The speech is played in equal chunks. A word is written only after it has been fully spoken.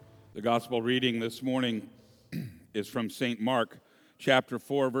The gospel reading this morning is from St. Mark, chapter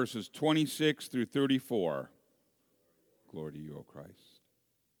 4, verses 26 through 34. Glory to you, O Christ.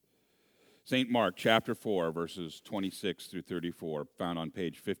 St. Mark, chapter 4, verses 26 through 34, found on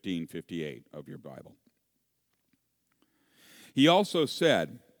page 1558 of your Bible. He also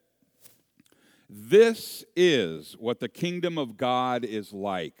said, "This is what the kingdom of God is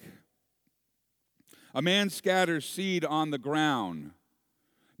like. A man scatters seed on the ground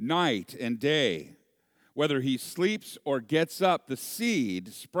night and day. Whether he sleeps or gets up, the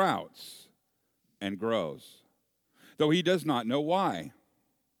seed sprouts and grows, though he does not know why.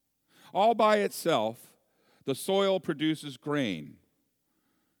 All by itself, the soil produces grain.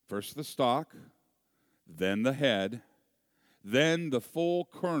 First the stalk, then the head, then the full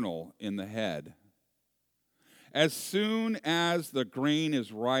kernel in the head. As soon as the grain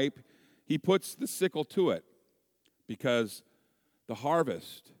is ripe, he puts the sickle to it, because the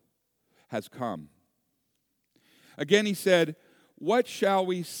harvest has come." Again he said, "What shall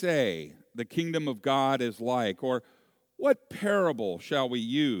we say the kingdom of God is like? Or what parable shall we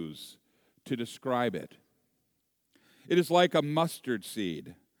use to describe it? It is like a mustard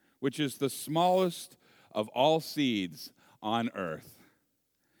seed, which is the smallest of all seeds on earth.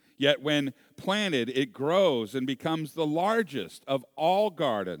 Yet when planted, it grows and becomes the largest of all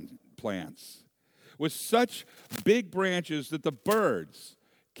garden plants, with such big branches that the birds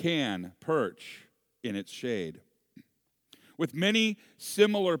can perch in its shade." With many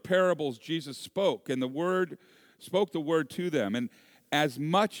similar parables, Jesus spoke the word to them, and as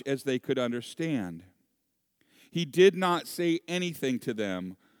much as they could understand. He did not say anything to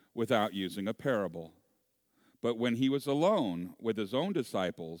them without using a parable. But when he was alone with his own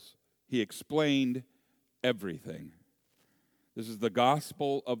disciples, he explained everything. This is the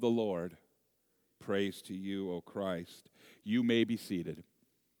gospel of the Lord. Praise to you, O Christ. You may be seated.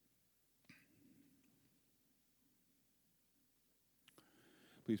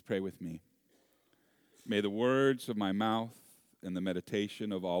 Please pray with me. May the words of my mouth and the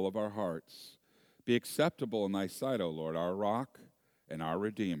meditation of all of our hearts be acceptable in thy sight, O Lord, our rock and our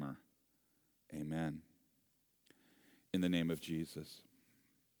Redeemer. Amen. In the name of Jesus.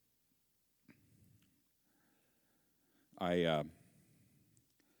 I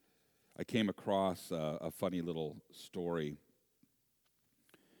came across a funny little story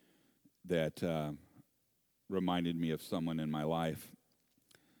that reminded me of someone in my life.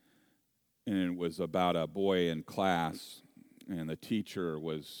 And it was about a boy in class, and the teacher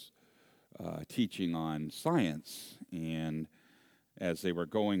was teaching on science. And as they were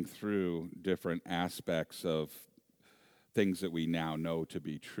going through different aspects of things that we now know to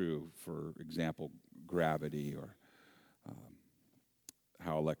be true, for example, gravity or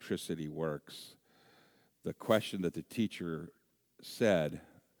how electricity works, the question that the teacher said,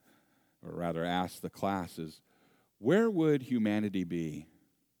 or rather asked the class, is, where would humanity be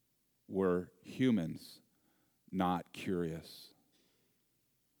were humans not curious?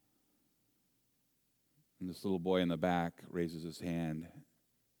 And this little boy in the back raises his hand,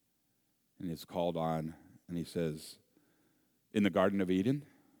 and he's called on, and he says, in the Garden of Eden?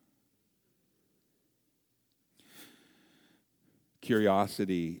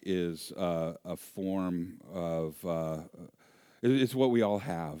 Curiosity is a form of, it's what we all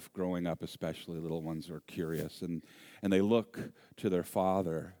have growing up, especially little ones are curious, and they look to their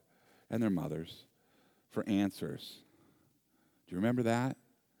father and their mothers for answers. Do you remember that?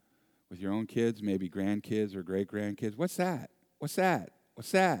 With your own kids, maybe grandkids or great-grandkids? What's that? What's that?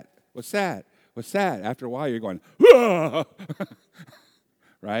 What's that? What's that? What's that? After a while, you're going, ah!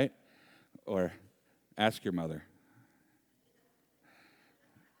 Right? Or ask your mother.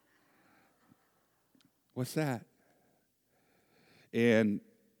 What's that? And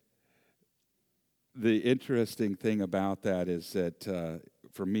the interesting thing about that is that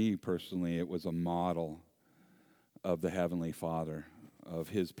for me personally, it was a model of the Heavenly Father, of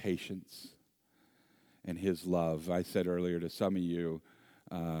His patience and His love. I said earlier to some of you,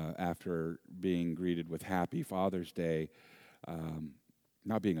 after being greeted with Happy Father's Day,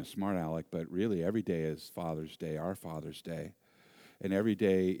 not being a smart aleck, but really every day is Father's Day, our Father's Day. And every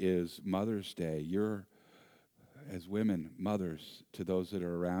day is Mother's Day. You're, as women, mothers to those that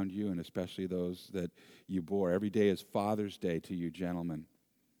are around you, and especially those that you bore. Every day is Father's Day to you gentlemen,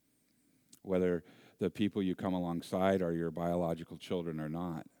 whether the people you come alongside are your biological children or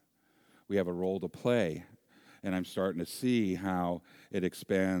not. We have a role to play, and I'm starting to see how it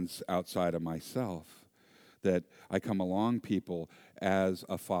expands outside of myself, that I come along people as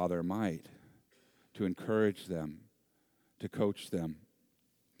a father might, to encourage them, to coach them.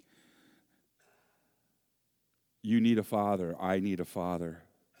 You need a father. I need a father.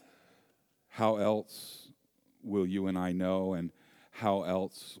 how else will you and I know, and how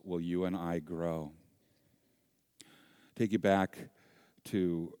else will you and I grow? Take you back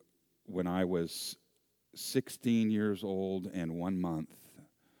to when I was 16 years old and 1 month,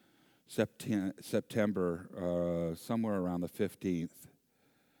 September, somewhere around the 15th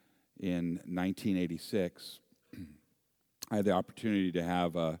in 1986. I had the opportunity to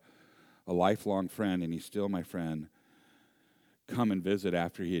have a lifelong friend, and he's still my friend, come and visit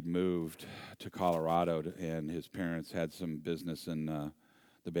after he had moved to Colorado, and his parents had some business in the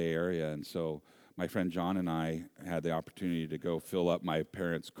Bay Area. And so my friend John and I had the opportunity to go fill up my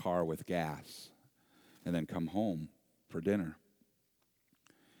parents' car with gas and then come home for dinner.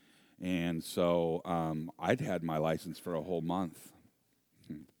 And so I'd had my license for a whole month.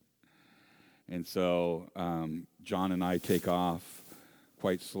 And so John and I take off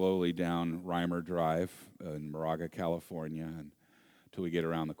quite slowly down Reimer Drive in Moraga, California, until we get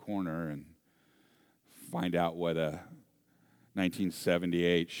around the corner and find out what a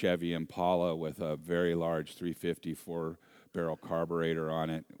 1978 Chevy Impala with a very large 350 4-barrel carburetor on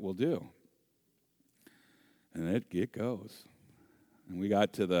it will do. And it goes. And we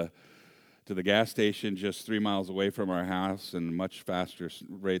got to the gas station just 3 miles away from our house, and much faster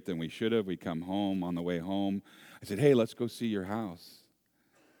rate than we should have. We come home. On the way home, I said, "Hey, let's go see your house."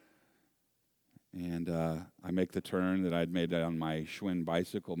 And I make the turn that I'd made on my Schwinn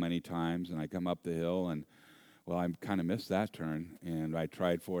bicycle many times, and I come up the hill, and, well, I kind of missed that turn, and I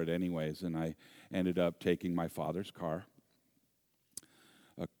tried for it anyways, and I ended up taking my father's car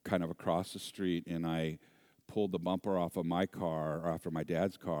kind of across the street, and I pulled the bumper off of my car, or off of my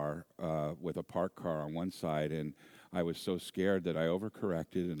dad's car, with a parked car on one side, and I was so scared that I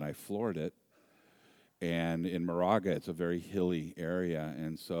overcorrected and I floored it. And in Moraga, it's a very hilly area,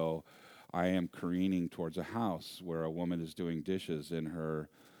 and so I am careening towards a house where a woman is doing dishes in her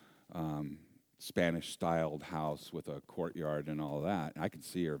Spanish-styled house with a courtyard and all that. I can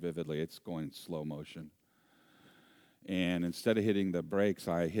see her vividly. It's going slow motion. And instead of hitting the brakes,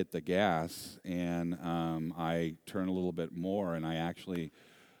 I hit the gas, and I turn a little bit more, and I actually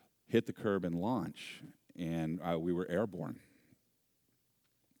hit the curb and launch, and we were airborne.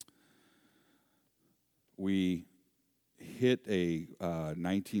 We hit a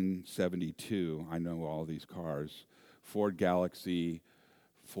 1972, I know all these cars, Ford Galaxy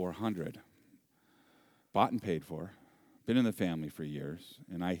 400, bought and paid for. Been in the family for years,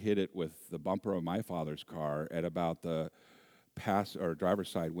 and I hit it with the bumper of my father's car at about the driver's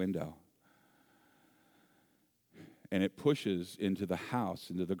side window. And it pushes into the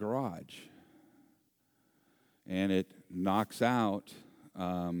house, into the garage. And it knocks out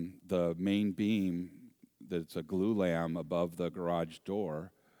the main beam that's a glue lamb above the garage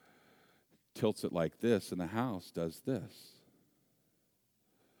door, tilts it like this, and the house does this.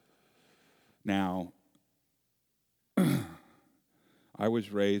 Now, I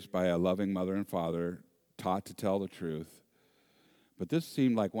was raised by a loving mother and father, taught to tell the truth, but this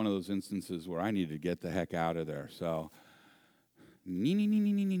seemed like one of those instances where I needed to get the heck out of there. So, of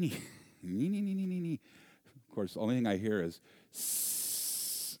course, the only thing I hear is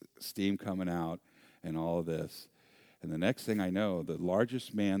steam coming out and all of this. And the next thing I know, the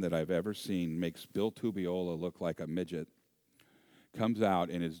largest man that I've ever seen makes Bill Tubiola look like a midget, comes out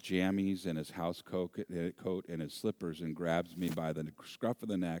in his jammies and his house coat and his slippers and grabs me by the scruff of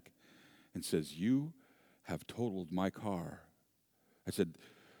the neck and says, "You have totaled my car." I said,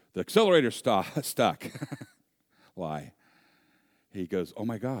 "The accelerator's stuck." Lie. He goes, "Oh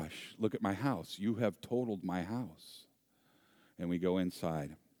my gosh, look at my house. You have totaled my house." And we go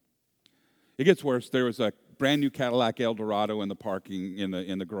inside. It gets worse. There was a brand new Cadillac Eldorado in the parking in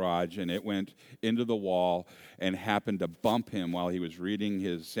the garage, and it went into the wall and happened to bump him while he was reading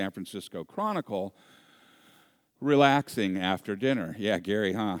his San Francisco Chronicle, relaxing after dinner. Yeah,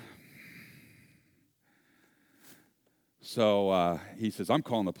 Gary, huh? So he says, "I'm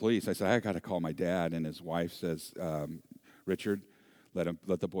calling the police." I said, "I got to call my dad." And his wife says, "Richard, let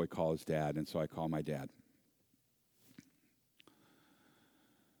the boy call his dad." And so I call my dad.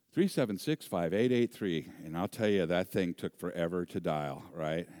 376-5883, and I'll tell you, that thing took forever to dial,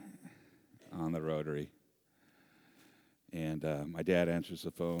 right, on the rotary. And my dad answers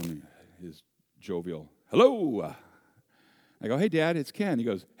the phone, his jovial, "Hello." I go, "Hey, Dad, it's Ken." He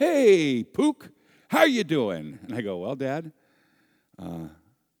goes, "Hey, Pook, how you doing?" And I go, "Well, Dad,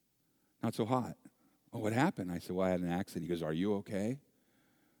 not so hot." "Oh, what happened?" I said, "Well, I had an accident." He goes, "Are you okay?"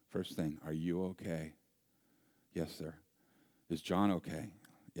 First thing, "Are you okay?" "Yes, sir." "Is John okay?"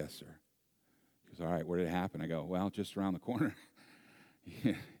 "Yes, sir." He goes, "All right, where did it happen?" I go, "Well, just around the corner."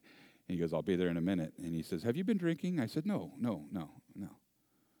 He goes, "I'll be there in a minute." And he says, "Have you been drinking?" I said, No.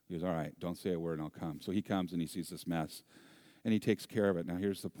 He goes, all right, don't say a word and I'll come. So he comes and he sees this mess and he takes care of it. Now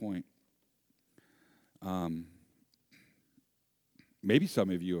here's the point. Maybe some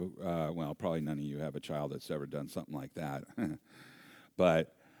of you, well, probably none of you have a child that's ever done something like that.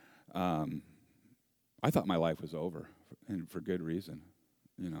 But I thought my life was over, and for good reason,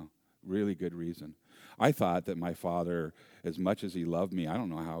 really good reason. I thought that my father, as much as he loved me, I don't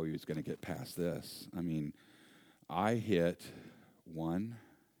know how he was going to get past this. I mean, I hit 1,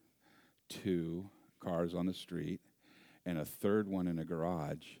 2 cars on the street and a third one in a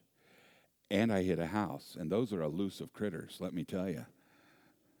garage, and I hit a house. And those are elusive critters, let me tell you.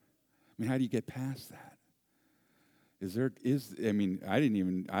 I mean, how do you get past that? I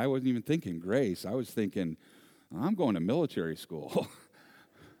wasn't even thinking grace. I was thinking, I'm going to military school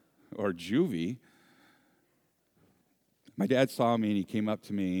or juvie. My dad saw me and he came up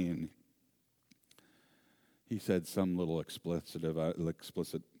to me and he said some little explicit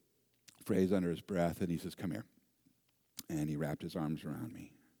phrase under his breath, and he says, come here. And he wrapped his arms around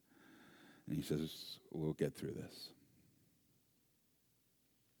me. And he says, we'll get through this.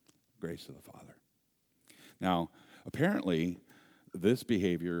 Grace of the Father. Now, apparently, this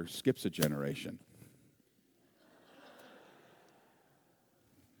behavior skips a generation.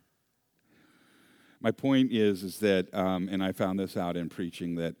 My point is that, and I found this out in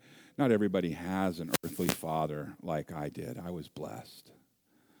preaching, that not everybody has an earthly father like I did. I was blessed.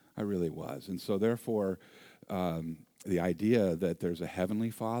 I really was. And so therefore, the idea that there's a heavenly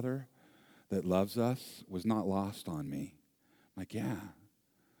Father that loves us was not lost on me. I'm like, yeah,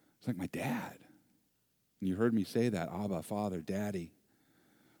 it's like my dad. And you heard me say that, Abba, Father, Daddy.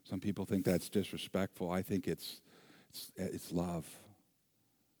 Some people think that's disrespectful. I think it's love.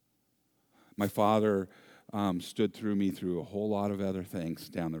 My father stood through me through a whole lot of other things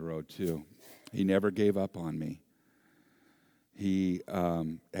down the road, too. He never gave up on me. He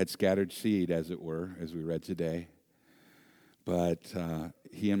had scattered seed, as it were, as we read today. But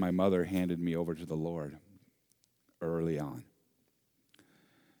he and my mother handed me over to the Lord early on.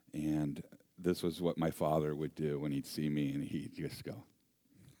 And this was what my father would do when he'd see me, and he'd just go.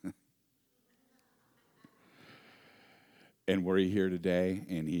 And were he here today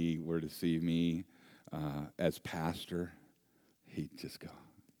and he were to see me as pastor, he'd just go,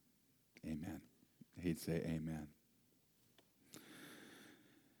 amen. He'd say amen.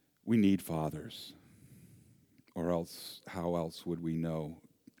 We need fathers, or else how else would we know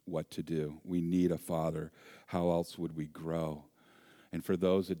what to do? We need a father. How else would we grow? And for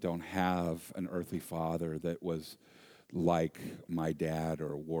those that don't have an earthly father that was like my dad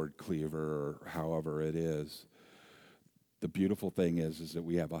or Ward Cleaver or however it is, the beautiful thing is that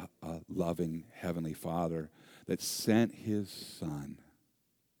we have a loving heavenly Father that sent his son.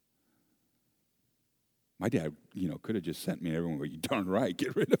 My dad, could have just sent me everywhere. You darn right,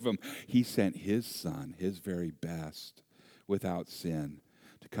 get rid of him. He sent his son, his very best, without sin,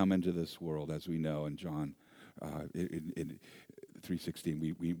 to come into this world, as we know in John in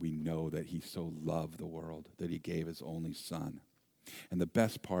 3:16. We know that he so loved the world that he gave his only son. And the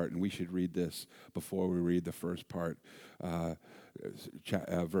best part, and we should read this before we read the first part,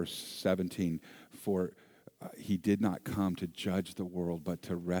 verse 17, for he did not come to judge the world, but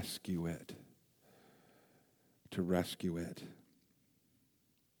to rescue it. To rescue it.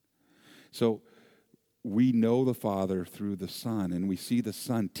 So we know the Father through the Son, and we see the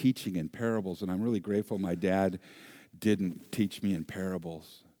Son teaching in parables, and I'm really grateful my dad didn't teach me in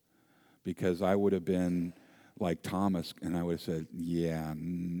parables, because I would have been like Thomas, and I would have said, yeah,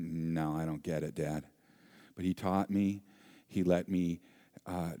 no, I don't get it, Dad. But he taught me. He let me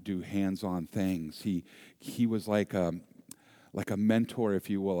do hands-on things. He was like a mentor,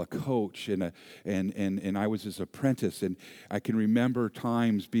 if you will, a coach, and I was his apprentice. And I can remember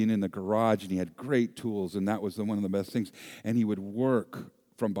times being in the garage, and he had great tools, and that was one of the best things. And he would work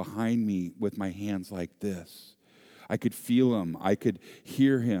from behind me with my hands like this. I could feel him. I could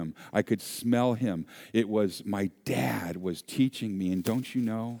hear him. I could smell him. It was my dad was teaching me. And don't you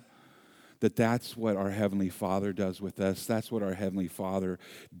know that that's what our Heavenly Father does with us? That's what our Heavenly Father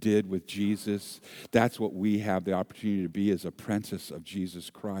did with Jesus. That's what we have the opportunity to be as apprentice of Jesus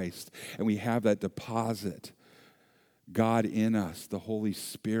Christ. And we have that deposit, God in us, the Holy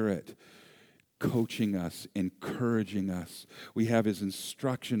Spirit, coaching us, encouraging us. We have his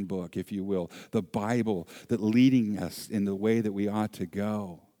instruction book, if you will, the Bible, that leading us in the way that we ought to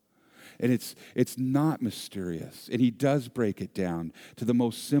go. And it's not mysterious. And he does break it down to the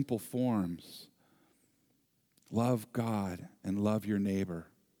most simple forms. Love God and love your neighbor.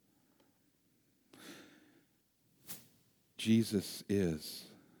 Jesus is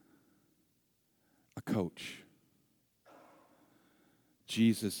a coach.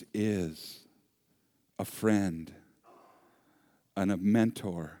 Jesus is a friend and a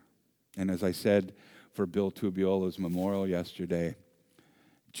mentor. And as I said for Bill Tubiola's memorial yesterday,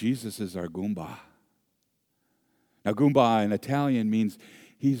 Jesus is our Goomba. Now, Goomba in Italian means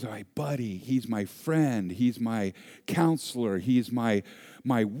he's my buddy, he's my friend, he's my counselor, he's my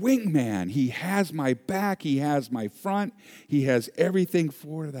wingman. He has my back, he has my front, he has everything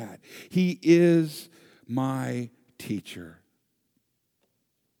for that. He is my teacher.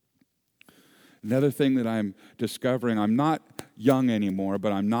 Another thing that I'm discovering, I'm not young anymore,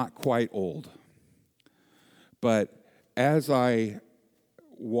 but I'm not quite old. But as I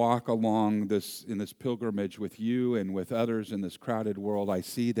walk along in this pilgrimage with you and with others in this crowded world, I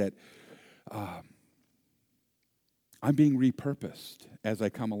see that I'm being repurposed as I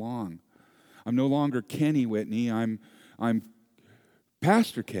come along. I'm no longer Kenny Whitney. I'm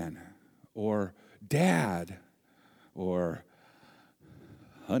Pastor Ken, or Dad, or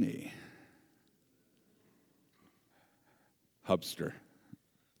Honey, Hubster.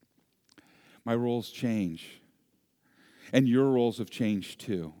 My roles change. And your roles have changed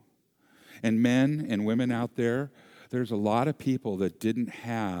too. And men and women out there, there's a lot of people that didn't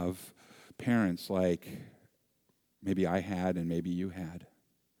have parents like maybe I had and maybe you had.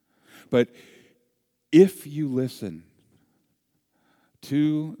 But if you listen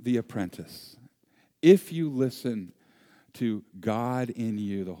to the apprentice, if you listen to God in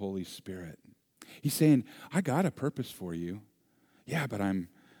you, the Holy Spirit, he's saying, I got a purpose for you. Yeah, but I'm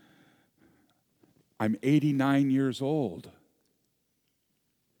 89 years old.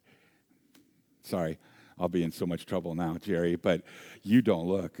 Sorry, I'll be in so much trouble now, Jerry, but you don't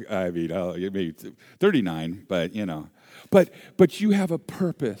look. I mean, maybe 39, but you know. But you have a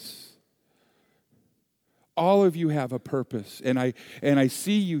purpose. All of you have a purpose, and I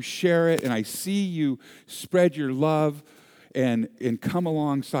see you share it, and I see you spread your love and come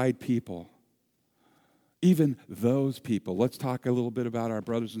alongside people. Even those people. Let's talk a little bit about our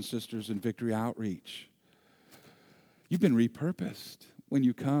brothers and sisters in Victory Outreach. You've been repurposed when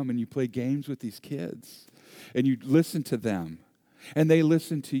you come and you play games with these kids and you listen to them and they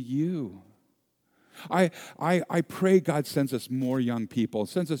listen to you. I pray God sends us more young people,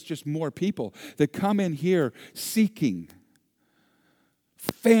 sends us just more people that come in here seeking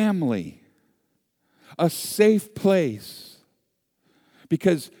family, a safe place,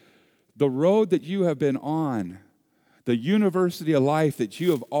 because the road that you have been on, the university of life that you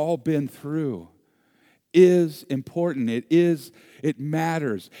have all been through, is important. It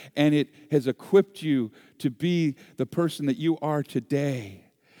matters, and it has equipped you to be the person that you are today.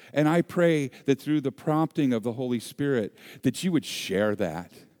 And I pray that through the prompting of the Holy Spirit, that you would share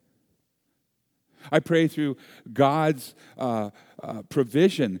that. I pray through God's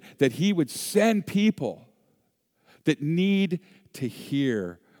provision that He would send people that need to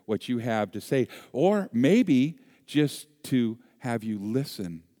hear what you have to say, or maybe just to have you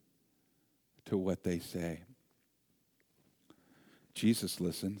listen to what they say. Jesus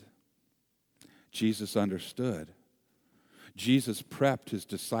listened. Jesus understood. Jesus prepped His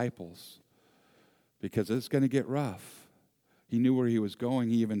disciples because it's going to get rough. He knew where He was going.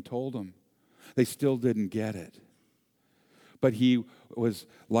 He even told them. They still didn't get it. But He was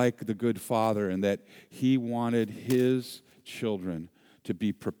like the good Father in that He wanted His children to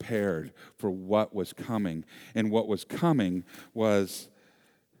be prepared for what was coming. And what was coming was,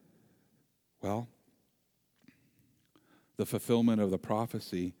 well, the fulfillment of the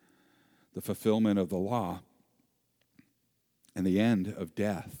prophecy, the fulfillment of the law, and the end of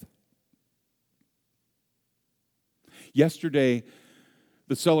death. Yesterday,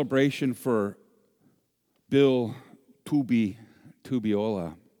 the celebration for Bill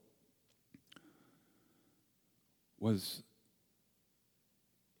Tubiola was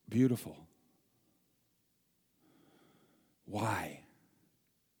beautiful. Why?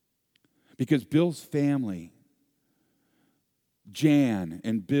 Because Bill's family, Jan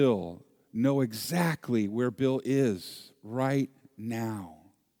and Bill, know exactly where Bill is right now.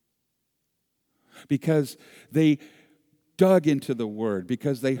 Because they dug into the Word,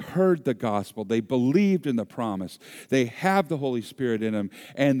 because they heard the gospel, they believed in the promise, they have the Holy Spirit in them,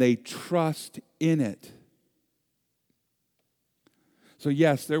 and they trust in it. So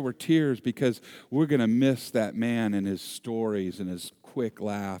yes, there were tears because we're going to miss that man and his stories and his quick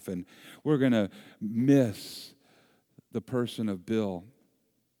laugh, and we're going to miss the person of Bill.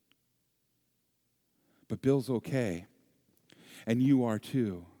 But Bill's okay, and you are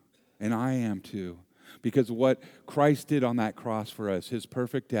too, and I am too, because what Christ did on that cross for us, His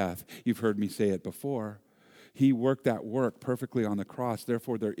perfect death, you've heard me say it before, He worked that work perfectly on the cross.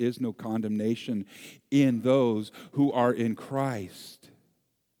 Therefore, there is no condemnation in those who are in Christ.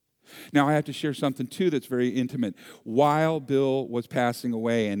 Now, I have to share something, too, that's very intimate. While Bill was passing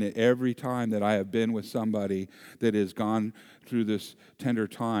away, and every time that I have been with somebody that has gone through this tender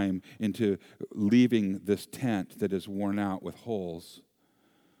time into leaving this tent that is worn out with holes,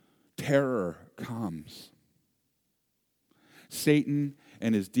 terror comes. Satan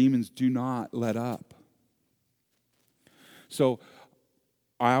and his demons do not let up. So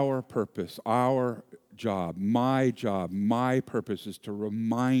our purpose, our job, my purpose is to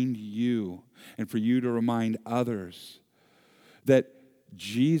remind you and for you to remind others that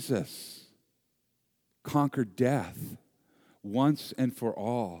Jesus conquered death once and for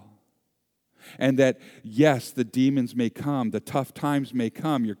all. And that, yes, the demons may come, the tough times may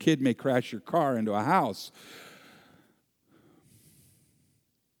come, your kid may crash your car into a house.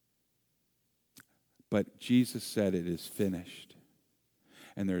 But Jesus said it is finished.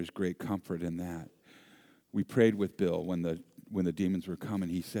 And there is great comfort in that. We prayed with Bill when the demons were coming.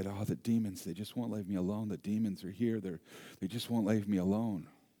 He said, oh, the demons, they just won't leave me alone. The demons are here. They just won't leave me alone.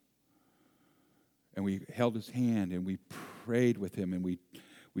 And we held his hand and we prayed with him and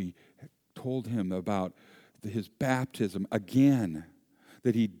we told him about his baptism again,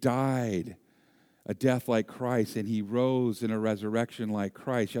 that he died a death like Christ and he rose in a resurrection like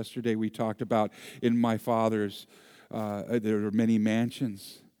Christ. Yesterday we talked about in my Father's, there are many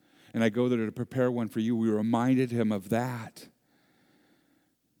mansions. And I go there to prepare one for you. We reminded him of that.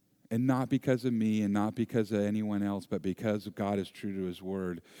 And not because of me and not because of anyone else, but because God is true to his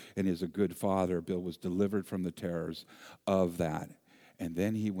word and is a good father. Bill was delivered from the terrors of that. And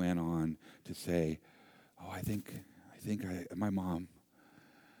then he went on to say, oh, I think my mom,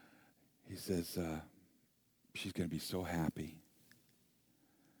 he says, she's going to be so happy.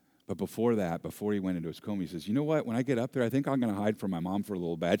 But before that, before he went into his coma, he says, you know what? When I get up there, I think I'm going to hide from my mom for a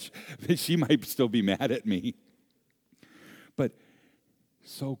little bit. She might still be mad at me. But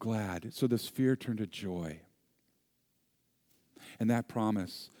so glad. So this fear turned to joy. And that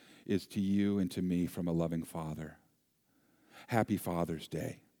promise is to you and to me from a loving Father. Happy Father's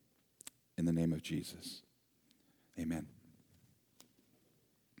Day in the name of Jesus. Amen.